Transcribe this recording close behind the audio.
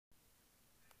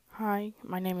Hi,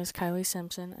 my name is Kylie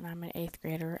Simpson, and I'm an 8th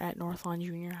grader at Northlawn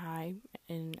Junior High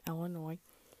in Illinois.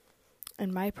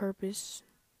 And my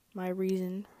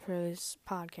reason for this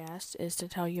podcast is to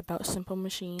tell you about simple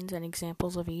machines and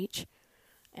examples of each,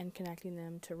 and connecting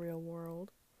them to real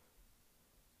world.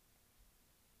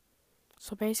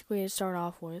 So basically, to start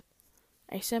off with,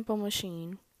 a simple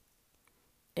machine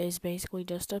is basically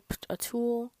just a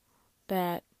tool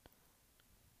that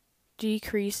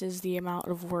decreases the amount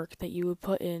of work that you would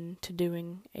put into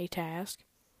doing a task,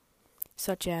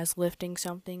 such as lifting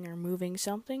something or moving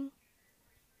something.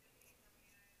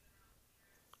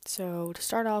 So to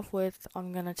start off with,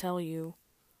 I'm going to tell you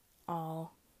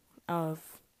all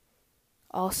of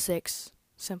all 6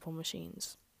 simple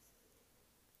machines.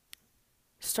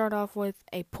 Start off with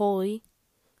a pulley.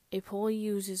 A pulley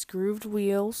uses grooved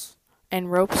wheels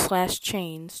and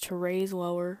rope/chains to raise,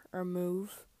 lower, or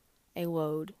move a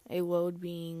load. A load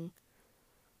being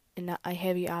a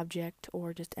heavy object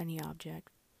or just any object.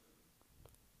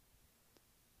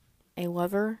 A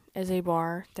lever is a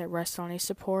bar that rests on a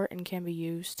support and can be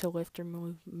used to lift or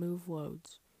move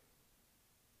loads.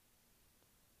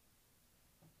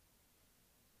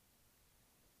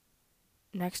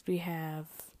 Next we have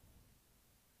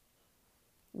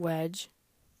wedge.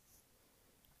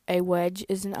 A wedge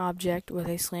is an object with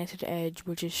a slanted edge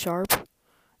which is sharp,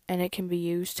 and it can be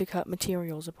used to cut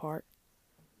materials apart.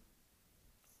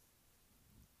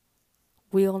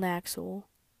 Wheel and axle.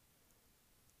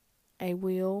 A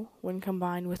wheel, when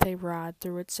combined with a rod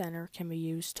through its center, can be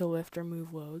used to lift or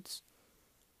move loads.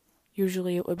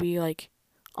 Usually it would be like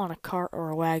on a cart or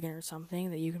a wagon or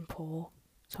something that you can pull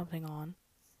something on.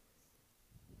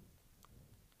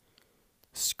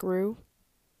 Screw.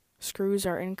 Screws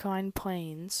are inclined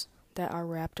planes that are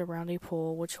wrapped around a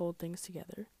pole which hold things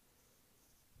together.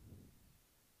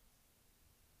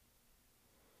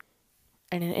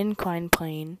 And an inclined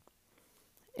plane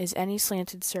is any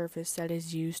slanted surface that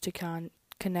is used to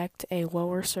connect a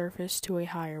lower surface to a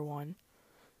higher one.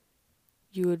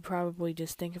 You would probably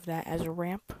just think of that as a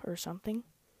ramp or something.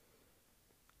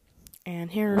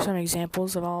 And here are some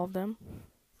examples of all of them.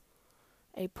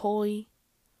 A pulley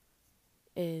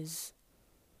is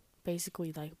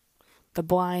basically like the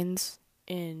blinds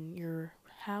in your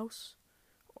house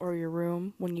or your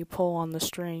room when you pull on the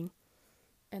string,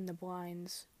 and the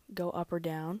blinds go up or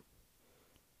down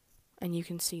and you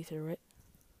can see through it.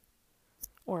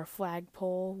 Or a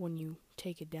flagpole when you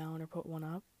take it down or put one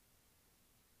up.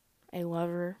 A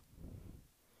lever,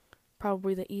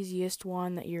 probably the easiest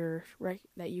one that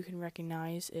you can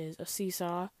recognize, is a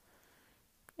seesaw.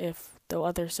 If the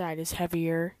other side is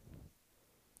heavier,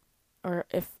 or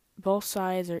if both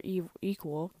sides are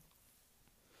equal,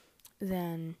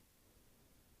 then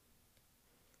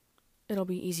it'll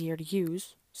be easier to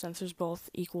use since there's both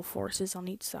equal forces on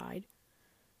each side.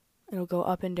 It'll go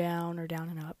up and down or down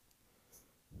and up.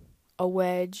 A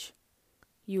wedge,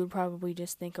 you would probably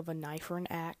just think of a knife or an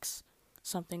axe,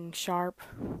 something sharp,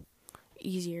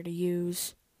 easier to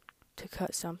use to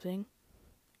cut something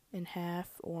in half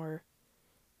or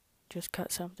just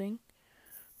cut something.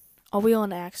 A wheel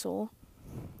and axle,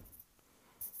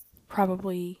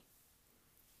 probably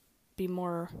be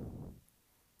more,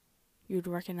 you'd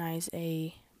recognize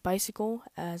a bicycle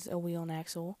as a wheel and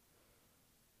axle.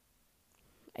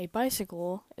 A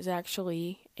bicycle is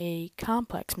actually a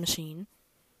complex machine,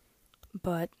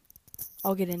 but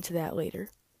I'll get into that later.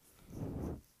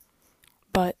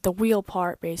 But the wheel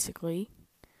part basically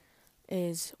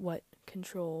is what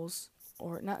controls,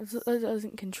 or not, it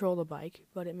doesn't control the bike,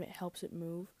 but it helps it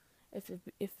move.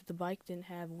 If the bike didn't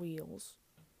have wheels,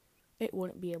 it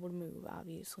wouldn't be able to move,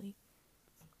 obviously.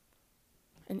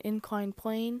 An inclined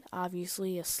plane,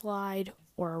 obviously a slide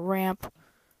or a ramp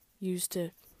used to,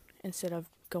 instead of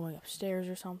going upstairs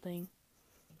or something,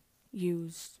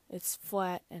 it's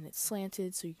flat and it's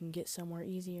slanted so you can get somewhere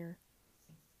easier.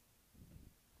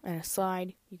 And a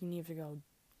slide,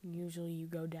 usually you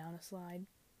go down a slide.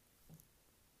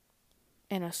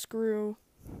 And a screw,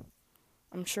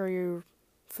 I'm sure you're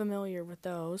familiar with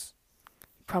those.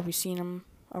 You've probably seen them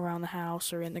around the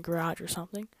house or in the garage or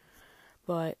something.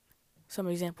 But some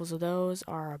examples of those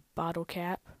are a bottle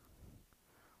cap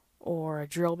or a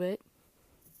drill bit.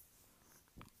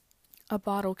 A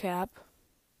bottle cap,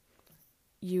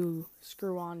 you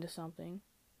screw onto something.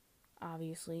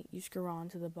 Obviously, you screw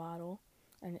onto the bottle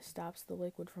and it stops the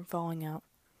liquid from falling out.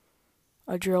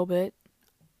 A drill bit,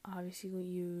 obviously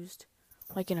used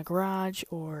like in a garage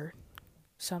or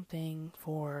something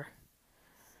to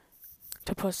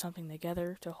put something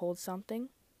together, to hold something.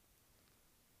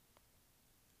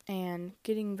 And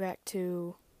getting back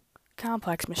to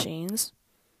complex machines,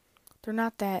 they're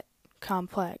not that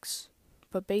complex,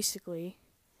 but basically,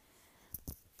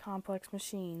 complex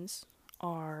machines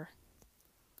are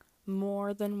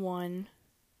more than one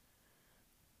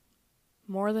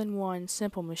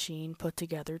simple machine put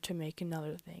together to make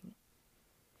another thing.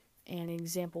 And an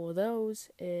example of those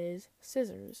is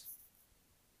scissors.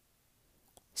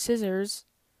 Scissors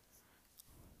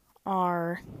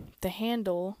are the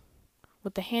handle,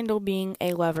 with the handle being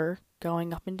a lever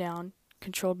going up and down,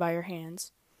 controlled by your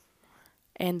hands.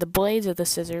 And the blades of the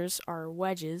scissors are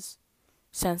wedges,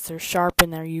 since they're sharp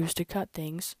and they're used to cut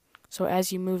things. So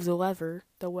as you move the lever,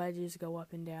 the wedges go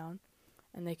up and down,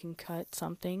 and they can cut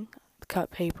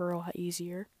paper a lot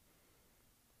easier.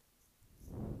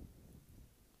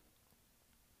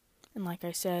 And like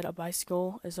I said, a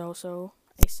bicycle is also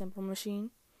a simple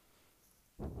machine.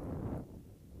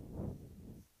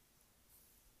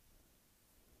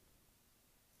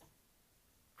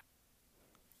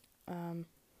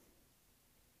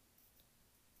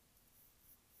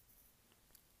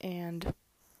 And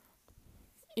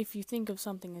if you think of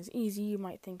something as easy, you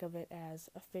might think of it as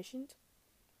efficient.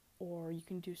 Or you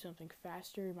can do something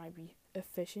faster, it might be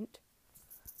efficient.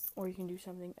 Or you can do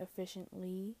something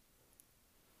efficiently.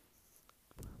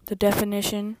 The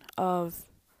definition of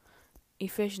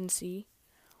efficiency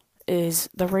is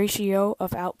the ratio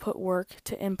of output work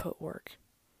to input work.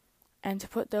 And to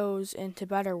put those into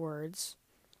better words,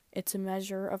 it's a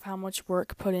measure of how much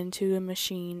work put into the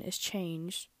machine is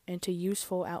changed into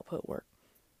useful output work.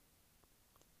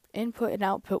 Input and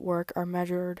output work are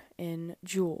measured in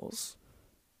joules.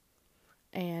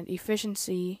 And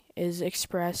efficiency is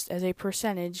expressed as a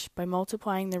percentage by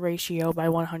multiplying the ratio by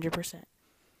 100%.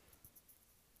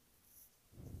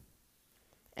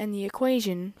 And the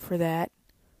equation for that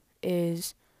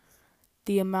is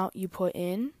the amount you put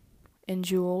in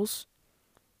joules.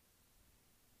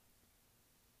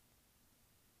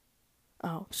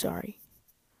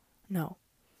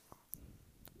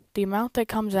 The amount that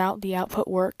comes out, the output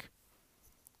work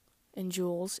in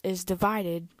joules, is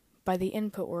divided by the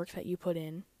input work that you put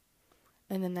in,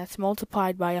 and then that's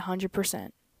multiplied by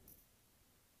 100%.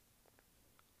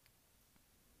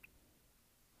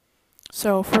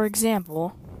 So, for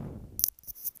example, I'm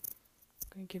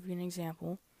going to give you an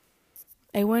example.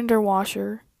 A window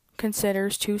washer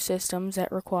considers two systems that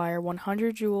require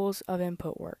 100 joules of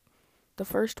input work. The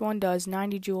first one does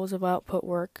 90 joules of output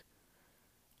work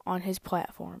on his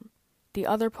platform. The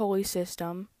other pulley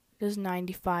system does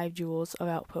 95 joules of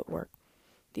output work.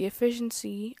 The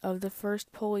efficiency of the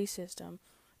first pulley system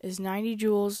is 90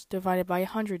 joules divided by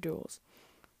 100 joules,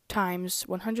 times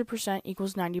 100%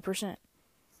 equals 90%.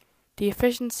 The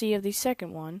efficiency of the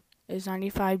second one is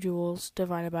 95 joules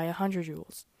divided by 100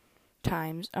 joules,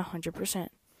 times 100%,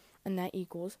 and that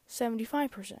equals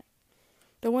 75%.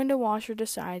 The window washer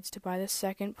decides to buy the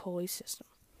second pulley system.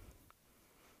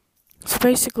 So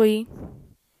basically,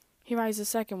 he buys the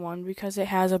second one because it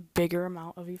has a bigger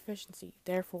amount of efficiency.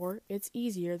 Therefore, it's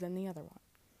easier than the other one.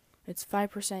 It's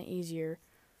 5% easier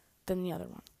than the other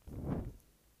one.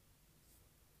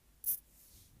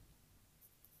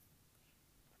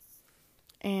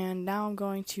 And now I'm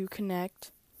going to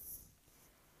connect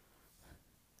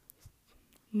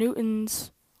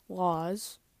Newton's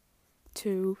laws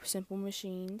to simple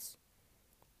machines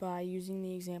by using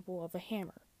the example of a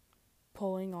hammer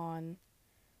pulling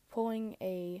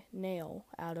a nail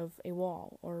out of a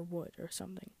wall or wood or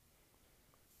something.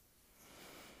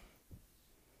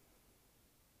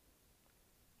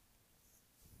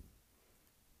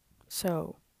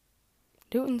 So,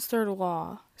 Newton's third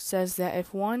law says that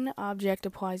if one object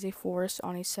applies a force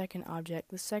on a second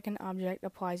object, the second object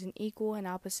applies an equal and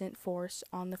opposite force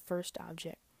on the first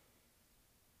object.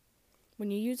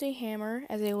 When you use a hammer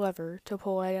as a lever to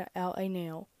pull out a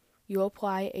nail, you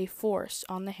apply a force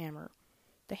on the hammer.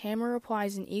 The hammer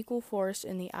applies an equal force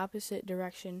in the opposite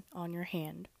direction on your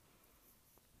hand.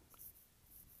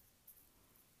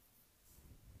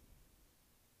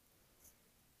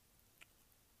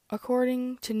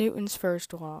 According to Newton's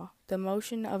first law, the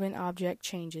motion of an object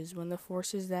changes when the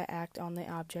forces that act on the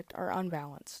object are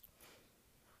unbalanced.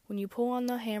 When you pull on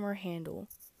the hammer handle,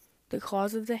 the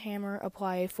claws of the hammer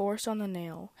apply a force on the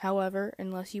nail. However,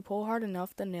 unless you pull hard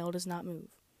enough, the nail does not move.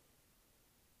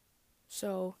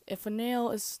 So, if a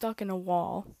nail is stuck in a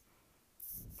wall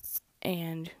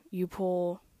and you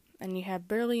pull and you have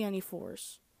barely any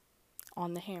force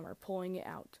on the hammer pulling it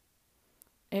out,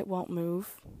 it won't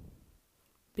move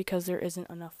because there isn't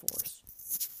enough force.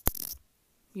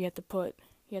 You have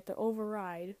to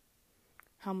override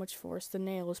how much force the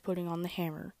nail is putting on the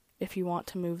hammer if you want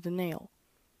to move the nail.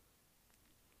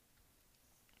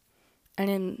 And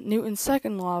in Newton's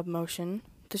second law of motion,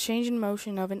 the change in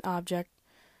motion of an object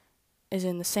is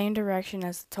in the same direction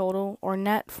as the total or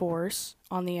net force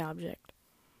on the object.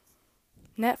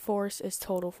 Net force is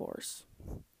total force.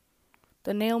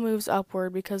 The nail moves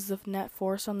upward because the net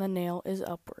force on the nail is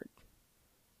upward.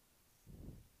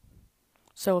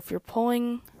 So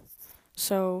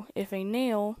if a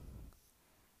nail,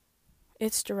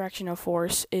 its direction of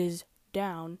force is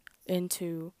down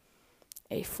into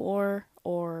a floor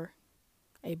or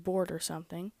a board or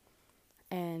something,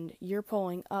 and you're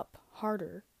pulling up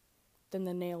harder, then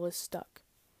the nail is stuck.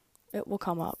 It will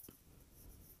come up.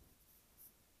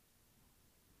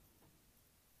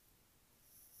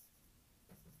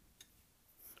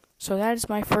 So that is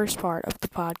my first part of the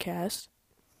podcast.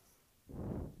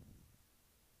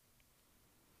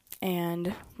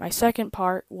 And my second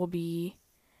part will be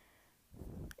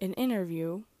an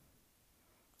interview.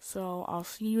 So I'll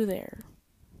see you there.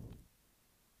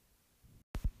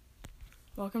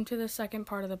 Welcome to the second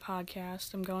part of the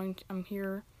podcast. I'm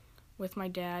here with my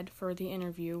dad for the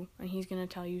interview, and he's going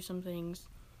to tell you some things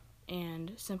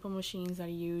and simple machines that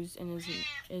he used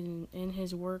in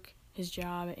his work, his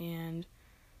job, and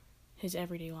his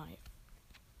everyday life.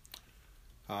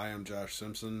 Hi, I'm Josh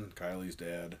Simpson, Kylie's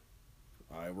dad.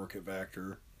 I work at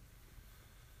Vactor.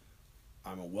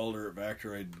 I'm a welder at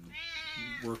Vactor. I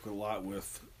work a lot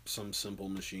with some simple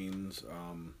machines.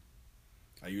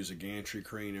 I use a gantry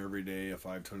crane every day, a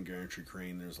 5-ton gantry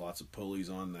crane. There's lots of pulleys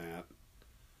on that.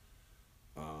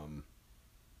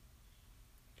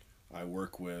 I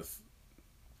work with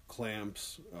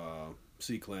clamps,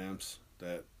 C-clamps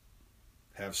that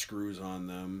have screws on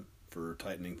them for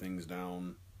tightening things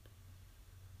down.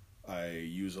 I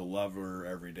use a lever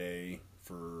every day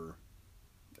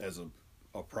as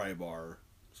a pry bar,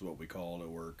 is what we call it at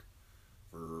work,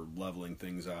 for leveling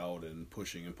things out and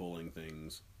pushing and pulling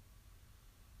things.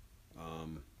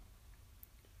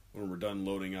 When we're done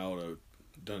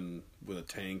done with a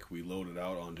tank, we load it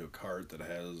out onto a cart that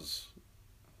has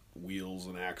wheels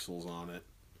and axles on it.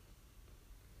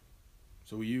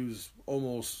 So we use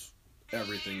almost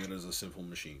everything that is a simple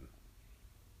machine.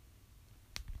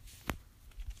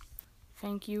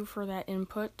 Thank you for that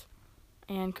input.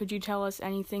 And could you tell us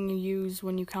anything you use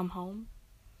when you come home?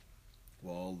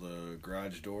 Well, the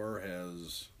garage door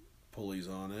has pulleys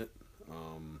on it.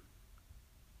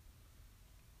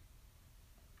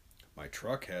 My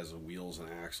truck has wheels and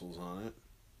axles on it.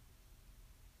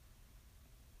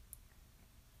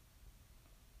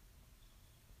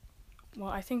 Well,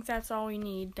 I think that's all we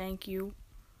need. Thank you.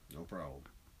 No problem.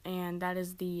 And that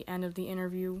is the end of the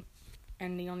interview.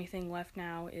 And the only thing left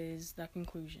now is the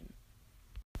conclusion.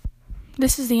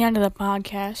 This is the end of the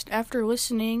podcast. After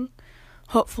listening,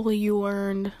 hopefully you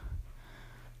learned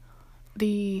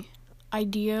the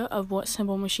idea of what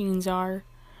simple machines are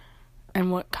and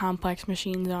what complex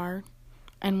machines are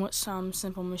and what some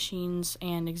simple machines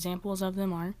and examples of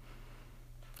them are.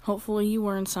 Hopefully you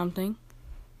learned something,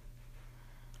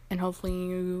 and hopefully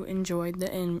you enjoyed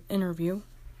the interview.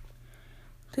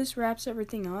 This wraps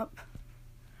everything up.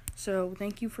 So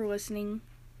thank you for listening,